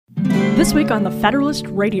This week on the Federalist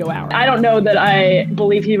Radio Hour. I don't know that I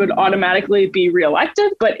believe he would automatically be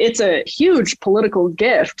reelected, but it's a huge political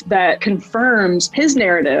gift that confirms his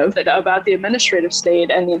narrative about the administrative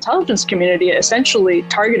state and the intelligence community essentially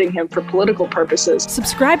targeting him for political purposes.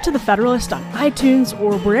 Subscribe to the Federalist on iTunes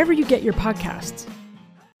or wherever you get your podcasts.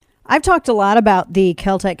 I've talked a lot about the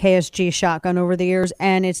Kel-Tec KSG shotgun over the years,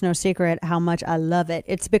 and it's no secret how much I love it.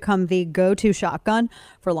 It's become the go-to shotgun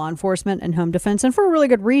for law enforcement and home defense, and for a really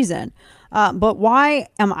good reason. But why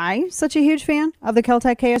am I such a huge fan of the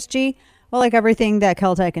Kel-Tec KSG? Well, like everything that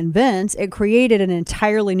Kel-Tec invents, it created an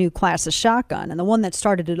entirely new class of shotgun, and the one that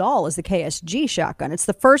started it all is the KSG shotgun. It's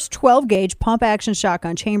the first 12-gauge pump-action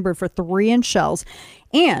shotgun chambered for 3-inch shells,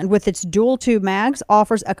 and with its dual-tube mags,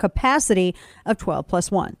 offers a capacity of 12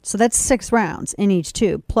 plus 1. So that's 6 rounds in each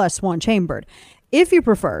tube, plus 1 chambered. If you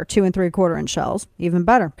prefer 2 3/4-inch shells, even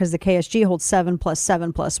better, because the KSG holds 7 plus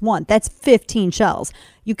 7 plus 1. That's 15 shells.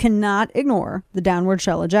 You cannot ignore the downward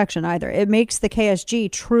shell ejection either. It makes the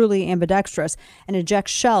KSG truly ambidextrous and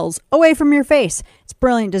ejects shells away from your face. It's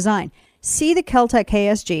brilliant design. See the Kel-Tec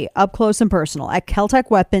KSG up close and personal at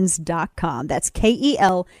keltecweapons.com. That's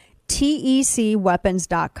KELTEC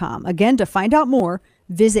weapons.com. Again, to find out more,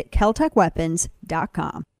 visit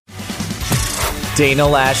keltecweapons.com. Dana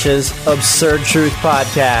Lash's Absurd Truth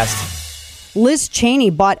Podcast. Liz Cheney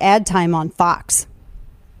bought ad time on Fox.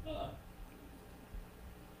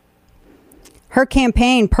 Her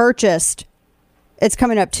campaign purchased, it's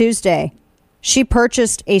coming up Tuesday, she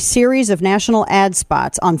purchased a series of national ad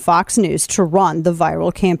spots on Fox News to run the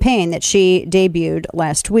viral campaign that she debuted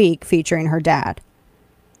last week featuring her dad.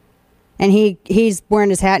 And he's wearing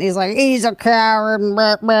his hat and he's like, he's a coward.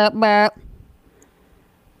 Blah, blah, blah.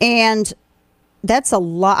 And that's a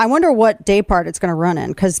lot. I wonder what day part it's going to run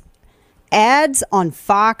in, because ads on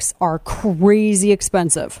Fox are crazy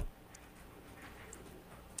expensive.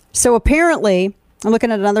 So apparently, I'm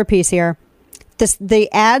looking at another piece here. The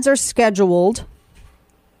ads are scheduled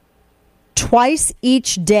twice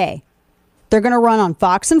each day. They're going to run on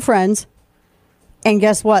Fox and Friends. And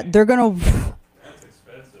guess what? They're going to... That's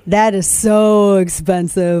expensive. That is so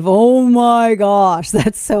expensive. Oh my gosh.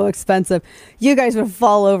 That's so expensive. You guys would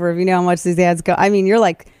fall over if you know how much these ads go. I mean, you're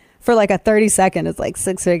like, for like a 30-second, it's like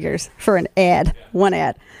 6 figures for an ad. Yeah. One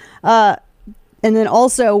ad. And then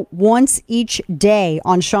also once each day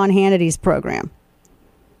on Sean Hannity's program.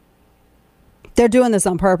 They're doing this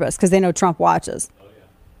on purpose because they know Trump watches. Oh, yeah.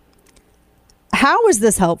 How is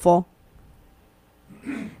this helpful?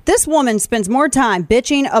 This woman spends more time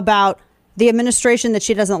bitching about the administration that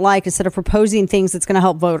she doesn't like instead of proposing things that's going to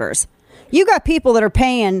help voters. You got people that are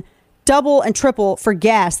paying double and triple for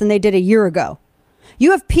gas than they did a year ago. You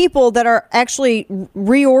have people that are actually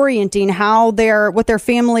reorienting what their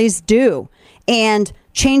families do and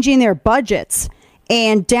changing their budgets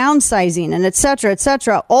and downsizing and et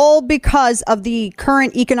cetera, all because of the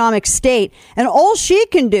current economic state. And all she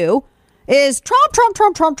can do is Trump.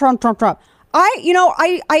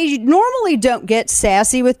 I normally don't get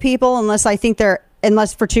sassy with people unless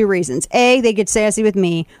for two reasons. A, they get sassy with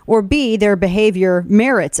me, or B, their behavior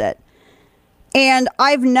merits it. And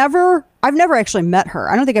I've never actually met her.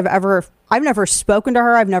 I don't think I've never spoken to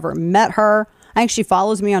her. I've never met her. I think she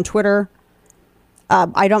follows me on Twitter.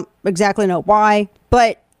 I don't exactly know why,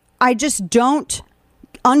 but I just don't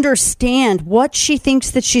understand what she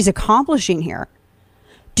thinks that she's accomplishing here.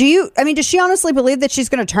 Does she honestly believe that she's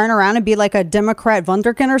going to turn around and be like a Democrat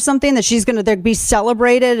Wunderkind or something, that she's going to be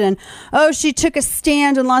celebrated and, oh, she took a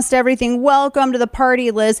stand and lost everything. Welcome to the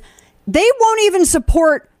party, Liz. They won't even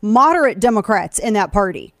support moderate Democrats in that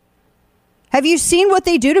party. Have you seen what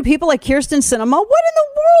they do to people like Kirsten Sinema? What in the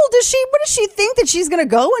world does she think that she's going to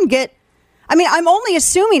go and get? I mean, I'm only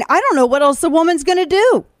assuming. I don't know what else the woman's going to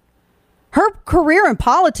do. Her career in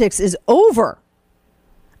politics is over.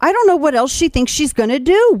 I don't know what else she thinks she's going to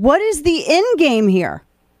do. What is the end game here?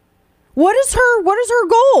 What is her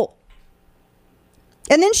goal?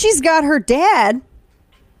 And then she's got her dad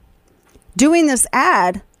doing this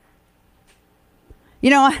ad. You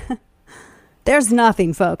know, there's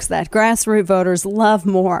nothing, folks, that grassroots voters love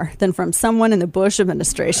more than from someone in the Bush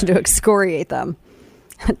administration to excoriate them.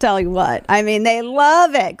 I tell you what, I mean, they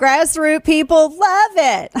love it. Grassroots people love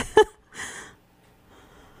it.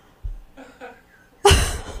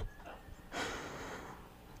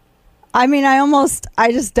 I mean,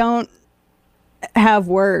 I just don't have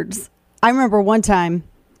words. I remember one time,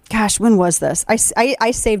 gosh, when was this?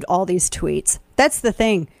 I saved all these tweets. That's the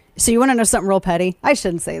thing. So you want to know something real petty? I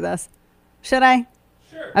shouldn't say this. Should I?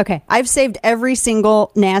 Sure. Okay. I've saved every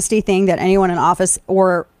single nasty thing that anyone in office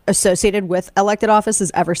or associated with elected office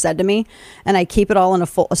has ever said to me. And I keep it all in a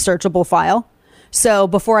searchable file. So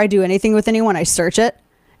before I do anything with anyone, I search it.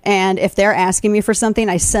 And if they're asking me for something,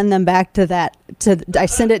 I send them back to that. I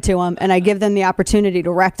send it to them, and I give them the opportunity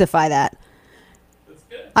to rectify that. That's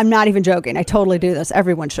good. I'm not even joking. I totally do this.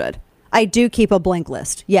 Everyone should. I do keep a blank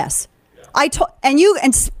list. Yes. Yeah.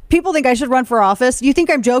 And people think I should run for office. You think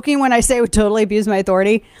I'm joking when I say I would totally abuse my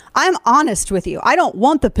authority? I'm honest with you. I don't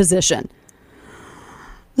want the position.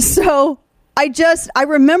 So I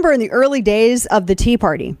remember in the early days of the Tea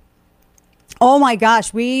Party, oh my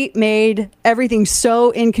gosh, we made everything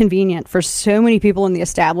so inconvenient for so many people in the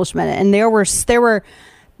establishment. And there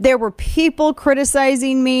were people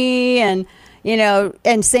criticizing me and,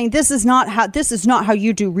 and saying this is not how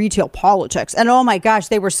you do retail politics. And oh my gosh,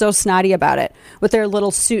 they were so snotty about it with their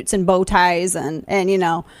little suits and bow ties and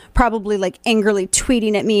probably like angrily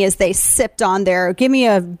tweeting at me as they sipped on their give me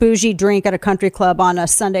a bougie drink at a country club on a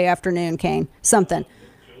Sunday afternoon, Kane, something.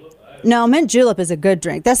 No, mint julep is a good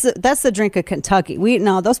drink. That's the drink of Kentucky.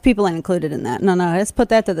 Those people ain't included in that. No, let's put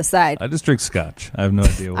that to the side. I just drink scotch. I have no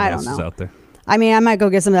idea what else is out there. I mean, I might go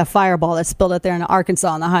get some of that Fireball that spilled out there in Arkansas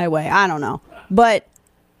on the highway. I don't know. But,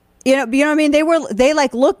 you know what I mean? They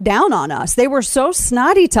like looked down on us. They were so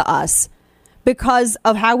snotty to us because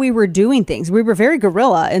of how we were doing things. We were very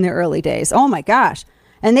guerrilla in the early days. Oh my gosh.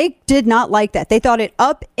 And they did not like that. They thought it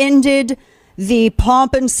upended the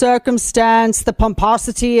pomp and circumstance, the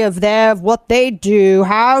pomposity of what they do.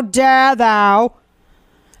 How dare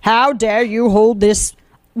you hold this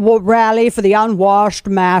rally for the unwashed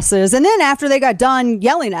masses? And then after they got done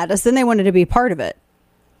yelling at us, then they wanted to be part of it.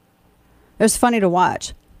 It was funny to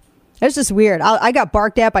watch. It was just weird. I got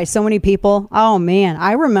barked at by so many people. Oh man,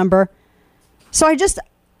 I remember. So I just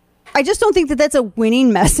don't think that that's a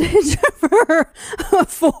winning message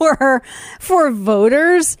for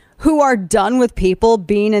voters who are done with people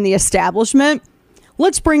being in the establishment.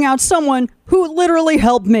 Let's bring out someone who literally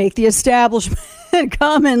helped make the establishment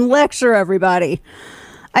come and lecture everybody.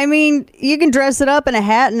 I mean, you can dress it up in a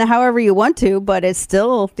hat and however you want to, but it's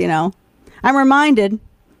still, I'm reminded,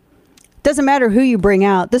 doesn't matter who you bring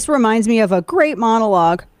out. This reminds me of a great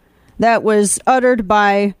monologue that was uttered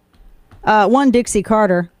by one Dixie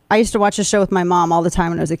Carter. I used to watch a show with my mom all the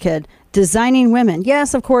time when I was a kid. Designing Women.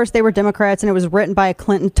 Yes, of course, they were Democrats, and it was written by a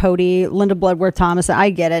Clinton toady, Linda Bloodworth Thomas. I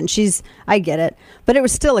get it, and I get it. But it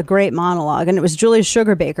was still a great monologue, and it was Julia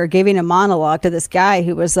Sugarbaker giving a monologue to this guy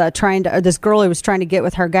who was this girl who was trying to get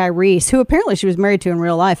with her guy Reese, who apparently she was married to in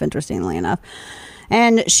real life, interestingly enough.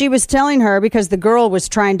 And she was telling her, because the girl was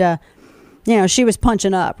trying to, she was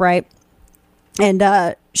punching up, right?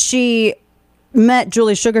 And she met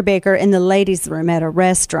Julia Sugarbaker in the ladies' room at a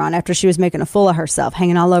restaurant after she was making a fool of herself,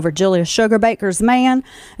 hanging all over Julia Sugarbaker's man.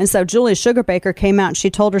 And so Julia Sugarbaker came out and she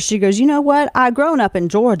told her, she goes, you know what? I've grown up in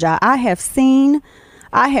Georgia. I have seen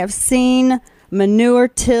manure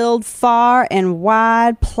tilled far and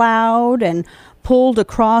wide, plowed and pulled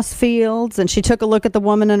across fields. And she took a look at the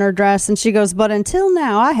woman in her dress and she goes, but until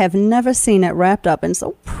now, I have never seen it wrapped up in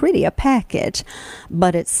so pretty a package,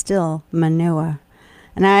 but it's still manure.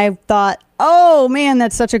 And I thought, oh man,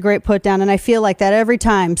 that's such a great put down. And I feel like that every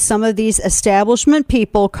time some of these establishment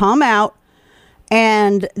people come out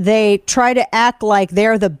and they try to act like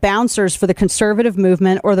they're the bouncers for the conservative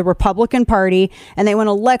movement or the Republican Party, and they want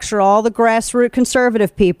to lecture all the grassroots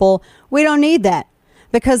conservative people. We don't need that,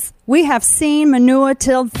 because we have seen manure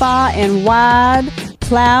tilled far and wide,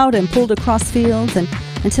 plowed and pulled across fields. And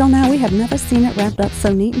until now, we have never seen it wrapped up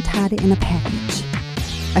so neat and tidy in a package.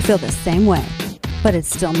 I feel the same way, but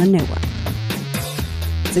it's still manure.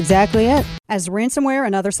 That's exactly it. As ransomware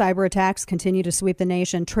and other cyber attacks continue to sweep the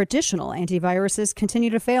nation, traditional antiviruses continue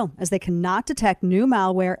to fail as they cannot detect new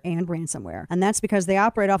malware and ransomware. And that's because they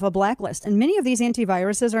operate off a blacklist. And many of these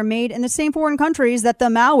antiviruses are made in the same foreign countries that the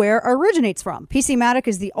malware originates from. PCmatic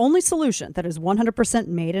is the only solution that is 100%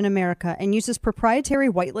 made in America and uses proprietary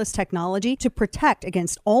whitelist technology to protect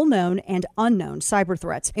against all known and unknown cyber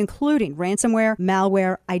threats, including ransomware,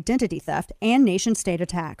 malware, identity theft, and nation-state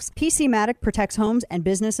attacks. PCmatic protects homes and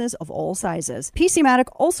businesses of all sizes. PCmatic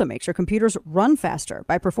also makes your computers run faster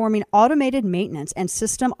by performing automated maintenance and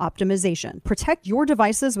system optimization. Protect your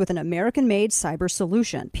devices with an American-made cyber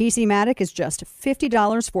solution. PCmatic is just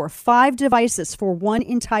 $50 for 5 devices for 1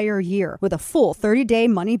 entire year with a full 30-day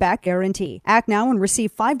money-back guarantee. Act now and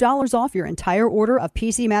receive $5 off your entire order of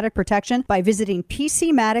PCmatic protection by visiting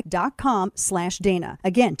PCmatic.com/Dana.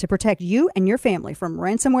 Again, to protect you and your family from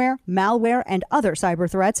ransomware, malware, and other cyber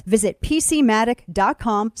threats, visit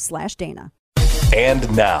PCmatic.com/Dana.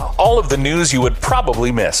 And now, all of the news you would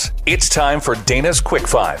probably miss. It's time for Dana's Quick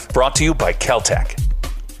 5, brought to you by Caltech.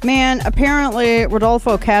 Man, apparently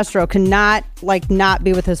Rodolfo Castro cannot, not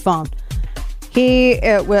be with his phone. He,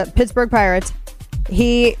 with Pittsburgh Pirates,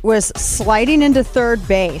 He was sliding into third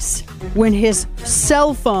base when his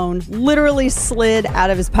cell phone literally slid out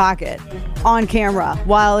of his pocket on camera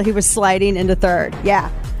while he was sliding into third. Yeah.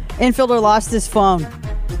 Infielder lost his phone.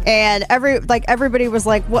 And everybody was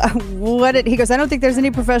like, what he goes, I don't think there's any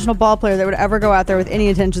professional ball player that would ever go out there with any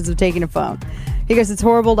intentions of taking a phone. He goes, it's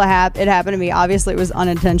horrible to have. It happened to me. Obviously, it was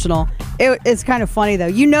unintentional. It's kind of funny, though.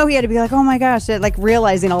 You know, he had to be like, oh, my gosh, like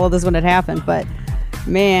realizing all of this when it happened. But,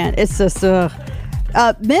 man, it's just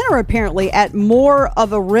men are apparently at more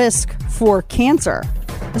of a risk for cancer.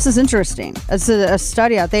 This is interesting. It's a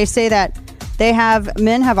study out. They say that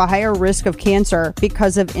men have a higher risk of cancer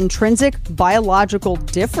because of intrinsic biological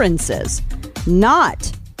differences,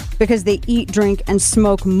 not because they eat, drink, and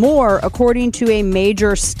smoke more, according to a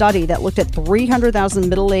major study that looked at 300,000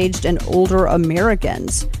 middle-aged and older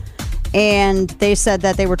Americans. And they said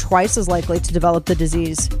that they were twice as likely to develop the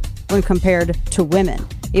disease when compared to women,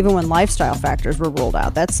 even when lifestyle factors were ruled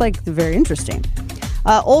out. That's like very interesting.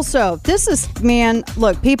 Also, this is, man,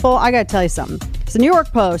 look, people, I got to tell you something. It's the New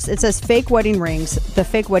York Post. It says fake wedding rings. The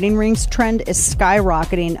fake wedding rings trend is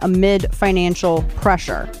skyrocketing amid financial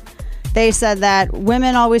pressure. They said that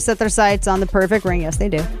women always set their sights on the perfect ring. Yes, they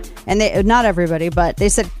do. And not everybody, but they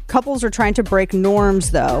said couples are trying to break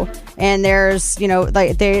norms, though. And there's,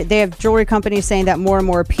 like they have jewelry companies saying that more and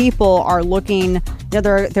more people are looking,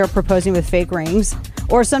 they're proposing with fake rings.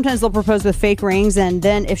 Or sometimes they'll propose with fake rings, and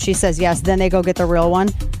then if she says yes, then they go get the real one.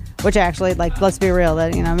 Which actually, like, let's be real,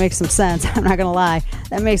 that, makes some sense. I'm not going to lie.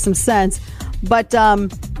 That makes some sense. But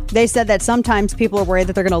they said that sometimes people are worried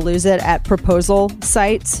that they're going to lose it at proposal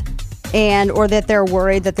sites, or that they're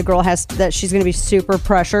worried that the girl that she's going to be super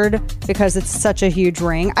pressured because it's such a huge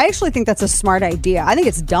ring. I actually think that's a smart idea. I think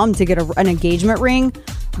it's dumb to get an engagement ring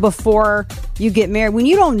before you get married when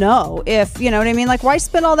you don't know if, you know what I mean? Like, why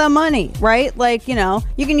spend all that money, right? Like, you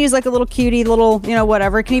can use like a little cutie little,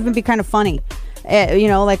 whatever. It can even be kind of funny.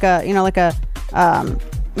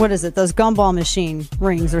 What is it? Those gumball machine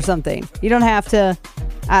rings or something. You don't have to,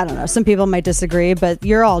 I don't know. Some people might disagree, but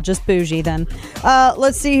you're all just bougie then.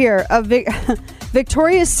 Let's see here.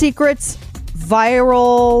 Victoria's Secret's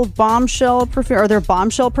viral bombshell perfume, or their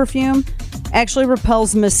bombshell perfume, actually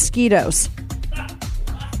repels mosquitoes.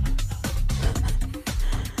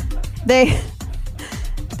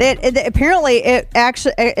 Apparently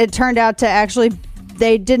it turned out to actually,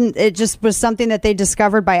 they didn't, it just was something that they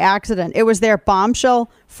discovered by accident. It was their bombshell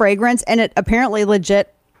fragrance, and it apparently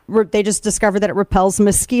legit, they just discovered that it repels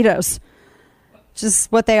mosquitoes.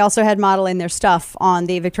 Just what they also had modeling their stuff on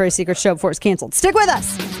the Victoria's Secret show before it's canceled. Stick with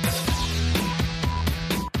us.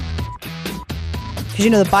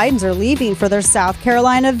 Because the Bidens are leaving for their South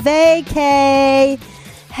Carolina vacay.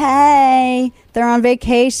 Hey, they're on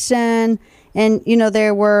vacation. And,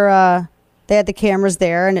 they had the cameras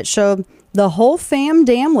there, and it showed the whole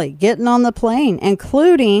family getting on the plane,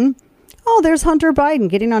 including, there's Hunter Biden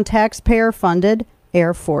getting on taxpayer-funded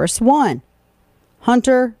Air Force One.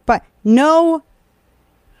 Hunter Biden. No,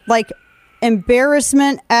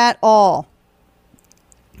 embarrassment at all.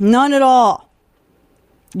 None at all.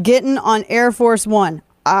 Getting on Air Force One.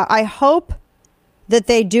 I hope that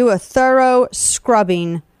they do a thorough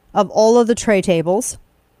scrubbing of all of the tray tables.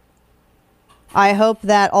 I hope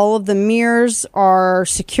that all of the mirrors are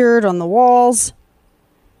secured on the walls.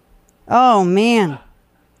 Oh, man.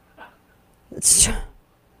 So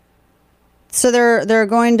they're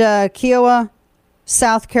going to Kiowa,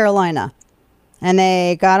 South Carolina. And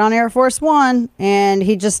they got on Air Force One, and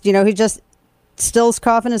he just still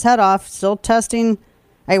coughing his head off, still testing.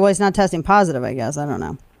 Well, he's not testing positive, I guess. I don't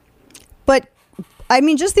know. But, I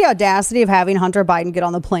mean, just the audacity of having Hunter Biden get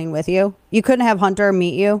on the plane with you. You couldn't have Hunter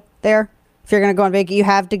meet you there. If you're going to go on vacation, you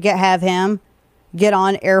have to have him get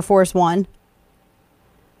on Air Force One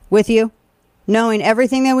with you, knowing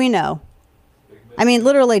everything that we know. I mean,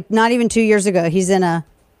 literally, not even 2 years ago, he's in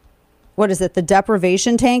the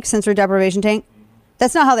deprivation tank, sensory deprivation tank.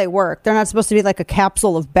 That's not how they work. They're not supposed to be like a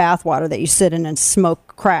capsule of bathwater that you sit in and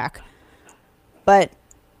smoke crack. But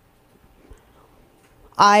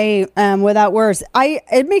I am without words.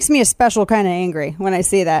 It makes me a special kind of angry when I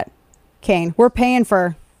see that, Kane. We're paying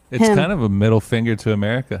for It's him. kind of a middle finger to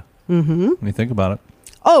America. Mm-hmm. When you think about it.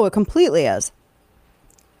 Oh, it completely is.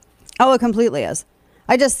 We're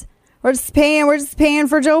just paying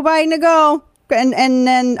for Joe Biden to go. And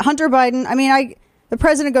then Hunter Biden, the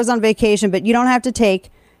president goes on vacation, but you don't have to take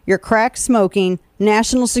your crack smoking,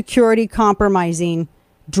 national security compromising,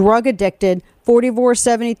 drug addicted,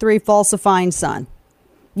 4473 falsifying son.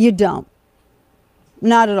 You don't.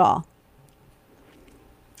 Not at all.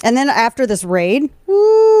 And then after this raid,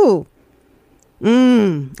 I'm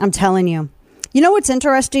telling you, You know what's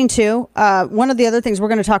interesting, too? One of the other things, we're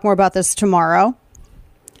going to talk more about this tomorrow.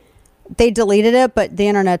 They deleted it, but the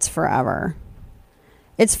internet's forever.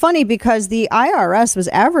 It's funny because the IRS was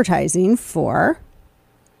advertising for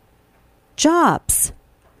jobs.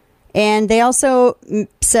 And they also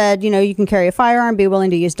said, you can carry a firearm, be willing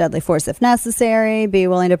to use deadly force if necessary, be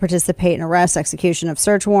willing to participate in arrests, execution of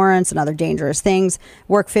search warrants, and other dangerous things,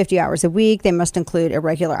 work 50 hours a week. They must include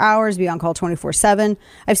irregular hours, be on call 24/7.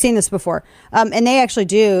 I've seen this before. And they actually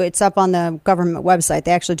do. It's up on the government website.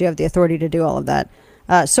 They actually do have the authority to do all of that.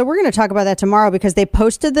 So we're going to talk about that tomorrow because they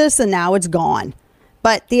posted this and now it's gone.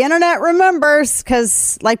 But the internet remembers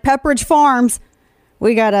because, like Pepperidge Farms,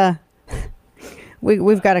 we got a...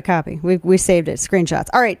 We've got a copy. We saved it. Screenshots.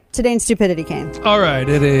 All right. Today in Stupidity, Kane. All right.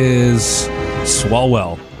 It is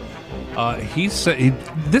Swalwell. He said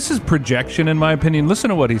this is projection, in my opinion.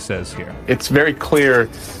 Listen to what he says here. It's very clear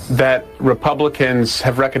that Republicans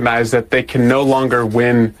have recognized that they can no longer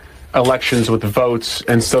win elections with votes,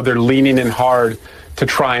 and so they're leaning in hard to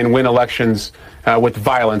try and win elections with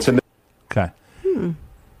violence. Okay.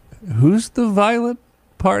 Who's the violent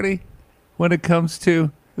party when it comes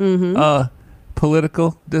to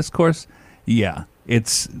political discourse? Yeah,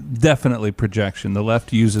 it's definitely projection. The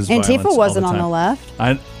left uses violence Antifa wasn't all the on the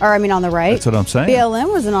time. left. On the right. That's what I'm saying. BLM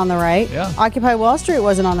wasn't on the right. Yeah. Occupy Wall Street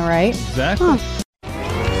wasn't on the right. Exactly.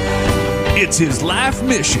 It's his life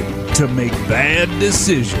mission to make bad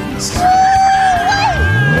decisions.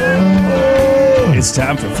 It's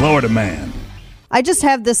time for Florida Man. I just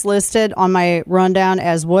have this listed on my rundown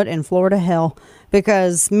as what in Florida hell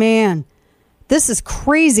because, man, this is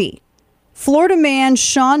crazy. Florida man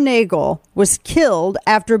Sean Nagel was killed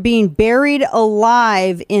after being buried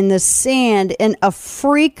alive in the sand in a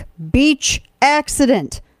freak beach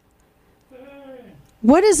accident.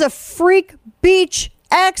 What is a freak beach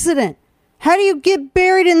accident? How do you get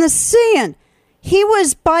buried in the sand? He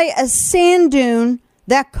was by a sand dune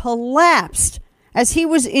that collapsed as he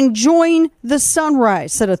was enjoying the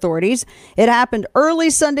sunrise, said authorities. It happened early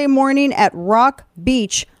Sunday morning at Rock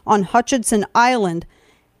Beach on Hutchinson Island.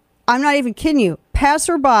 I'm not even kidding you.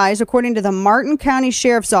 Passerbys, according to the Martin County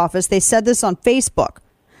Sheriff's Office, they said this on Facebook,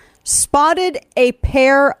 spotted a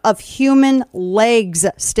pair of human legs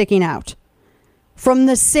sticking out from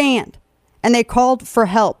the sand, and they called for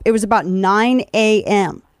help. It was about 9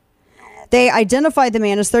 a.m. They identified the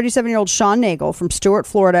man as 37-year-old Sean Nagel from Stuart,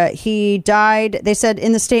 Florida. He died, they said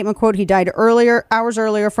in the statement, quote, he died hours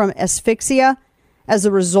earlier from asphyxia as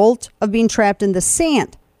a result of being trapped in the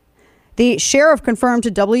sand. The sheriff confirmed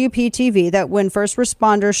to WPTV that when first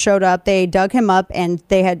responders showed up, they dug him up and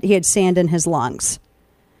he had sand in his lungs.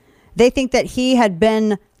 They think that he had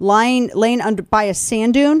been laying under by a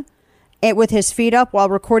sand dune with his feet up while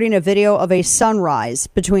recording a video of a sunrise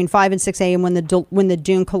between 5 and 6 a.m. when the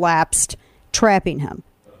dune collapsed, trapping him.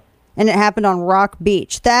 And it happened on Rock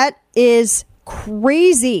Beach. That is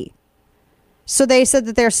crazy. So they said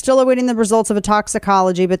that they're still awaiting the results of a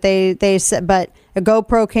toxicology, but they said, but a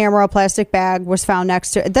GoPro camera, a plastic bag was found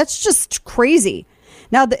next to it. That's just crazy.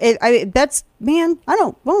 Now, that's, man, I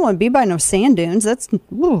don't want to be by no sand dunes. That's,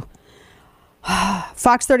 woo.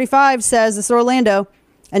 Fox 35 says, this is Orlando,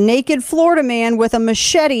 a naked Florida man with a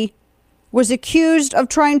machete was accused of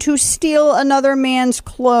trying to steal another man's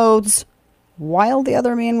clothes while the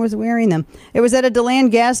other man was wearing them. It was at a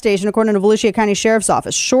DeLand gas station, according to Volusia County Sheriff's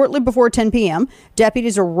Office. Shortly before 10 p.m.,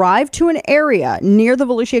 deputies arrived to an area near the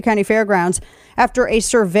Volusia County Fairgrounds after a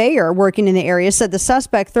surveyor working in the area said the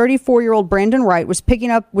suspect, 34-year-old Brandon Wright, was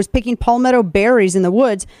picking palmetto berries in the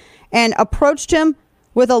woods and approached him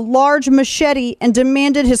with a large machete and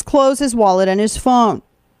demanded his clothes, his wallet, and his phone.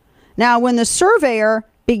 Now, when the surveyor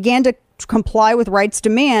began to comply with Wright's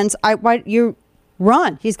demands, you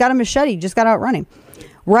run. He's got a machete. You just got to outrun him.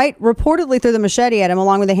 Wright reportedly threw the machete at him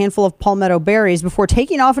along with a handful of palmetto berries before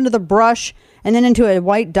taking off into the brush and then into a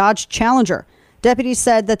white Dodge Challenger. Deputies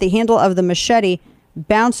said that the handle of the machete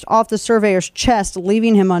bounced off the surveyor's chest,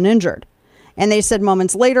 leaving him uninjured. And they said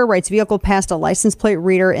moments later, Wright's vehicle passed a license plate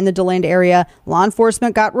reader in the DeLand area. Law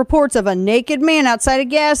enforcement got reports of a naked man outside a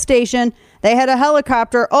gas station. They had a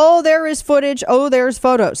helicopter. Oh, there is footage. Oh, there's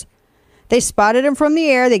photos. They spotted him from the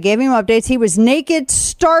air. They gave him updates. He was naked,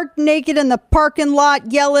 stark naked in the parking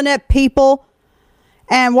lot, yelling at people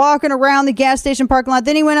and walking around the gas station parking lot.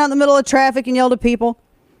 Then he went out in the middle of traffic and yelled at people.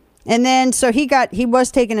 And then, so he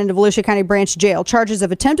was taken into Volusia County Branch Jail. Charges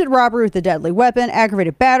of attempted robbery with a deadly weapon,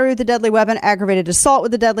 aggravated battery with a deadly weapon, aggravated assault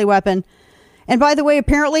with a deadly weapon. And by the way,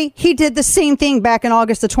 apparently he did the same thing back in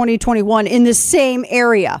August of 2021 in the same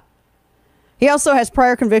area. He also has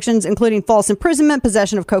prior convictions, including false imprisonment,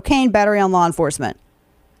 possession of cocaine, battery on law enforcement.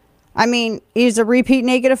 I mean, he's a repeat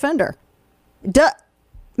naked offender.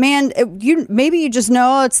 Man, maybe you just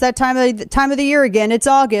know it's that time of the year again. It's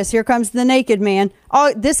August. Here comes the naked man.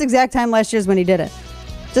 Oh, this exact time last year is when he did it.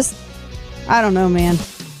 Just, I don't know, man.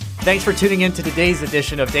 Thanks for tuning in to today's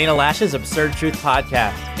edition of Dana Lash's Absurd Truth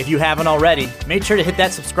Podcast. If you haven't already, make sure to hit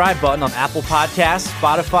that subscribe button on Apple Podcasts,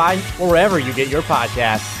 Spotify, or wherever you get your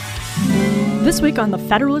podcasts. This week on the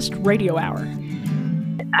Federalist Radio Hour.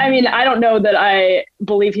 I mean, I don't know that I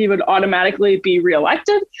believe he would automatically be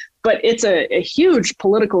reelected, but it's a huge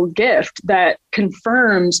political gift that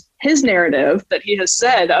confirms his narrative that he has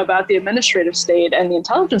said about the administrative state and the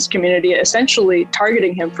intelligence community, essentially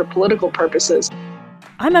targeting him for political purposes.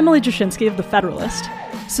 I'm Emily Jashinsky of The Federalist.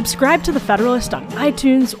 Subscribe to The Federalist on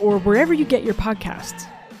iTunes or wherever you get your podcasts.